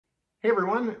Hey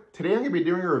everyone, today I'm going to be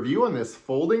doing a review on this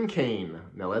folding cane.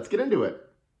 Now let's get into it.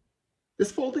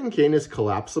 This folding cane is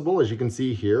collapsible, as you can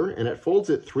see here, and it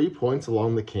folds at 3 points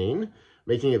along the cane,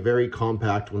 making it very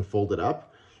compact when folded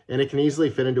up. And it can easily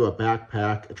fit into a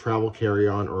backpack, a travel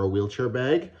carry-on, or a wheelchair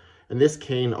bag. And this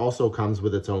cane also comes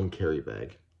with its own carry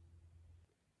bag.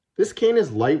 This cane is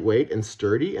lightweight and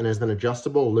sturdy and has an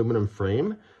adjustable aluminum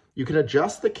frame. You can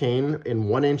adjust the cane in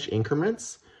 1-inch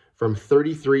increments, from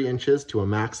 33 inches to a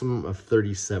maximum of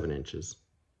 37 inches.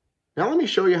 Now let me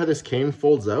show you how this cane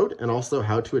folds out and also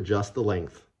how to adjust the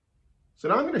length. So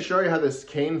now I'm going to show you how this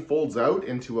cane folds out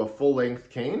into a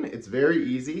full-length cane. It's very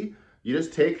easy. You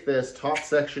just take this top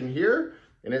section here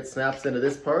and it snaps into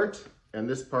this part, and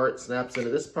this part snaps into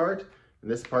this part,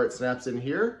 and this part snaps in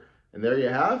here, and there you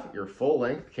have your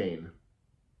full-length cane.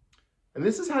 And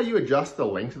this is how you adjust the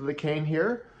length of the cane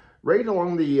here. Right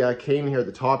along the cane here at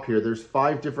the top here, there's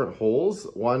 5 different holes,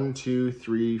 1, 2,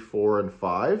 3, 4, and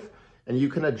 5. And you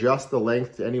can adjust the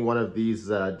length to any one of these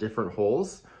different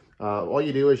holes. All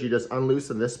you do is you just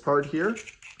unloosen this part here,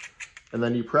 and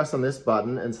then you press on this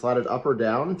button and slide it up or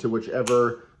down to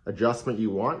whichever adjustment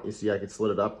you want. You see I could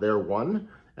slid it up there 1,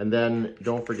 and then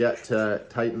don't forget to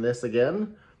tighten this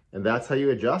again, and that's how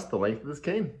you adjust the length of this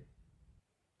cane.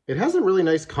 It has a really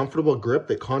nice comfortable grip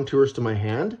that contours to my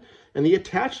hand, and the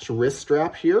attached wrist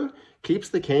strap here keeps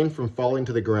the cane from falling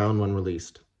to the ground when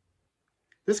released.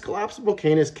 This collapsible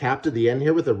cane is capped at the end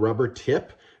here with a rubber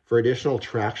tip for additional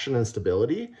traction and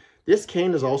stability. This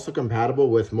cane is also compatible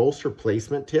with most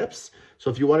replacement tips, so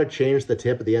if you want to change the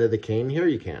tip at the end of the cane here,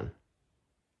 you can.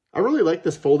 I really like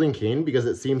this folding cane because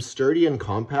it seems sturdy and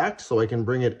compact, so I can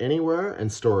bring it anywhere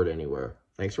and store it anywhere.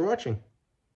 Thanks for watching.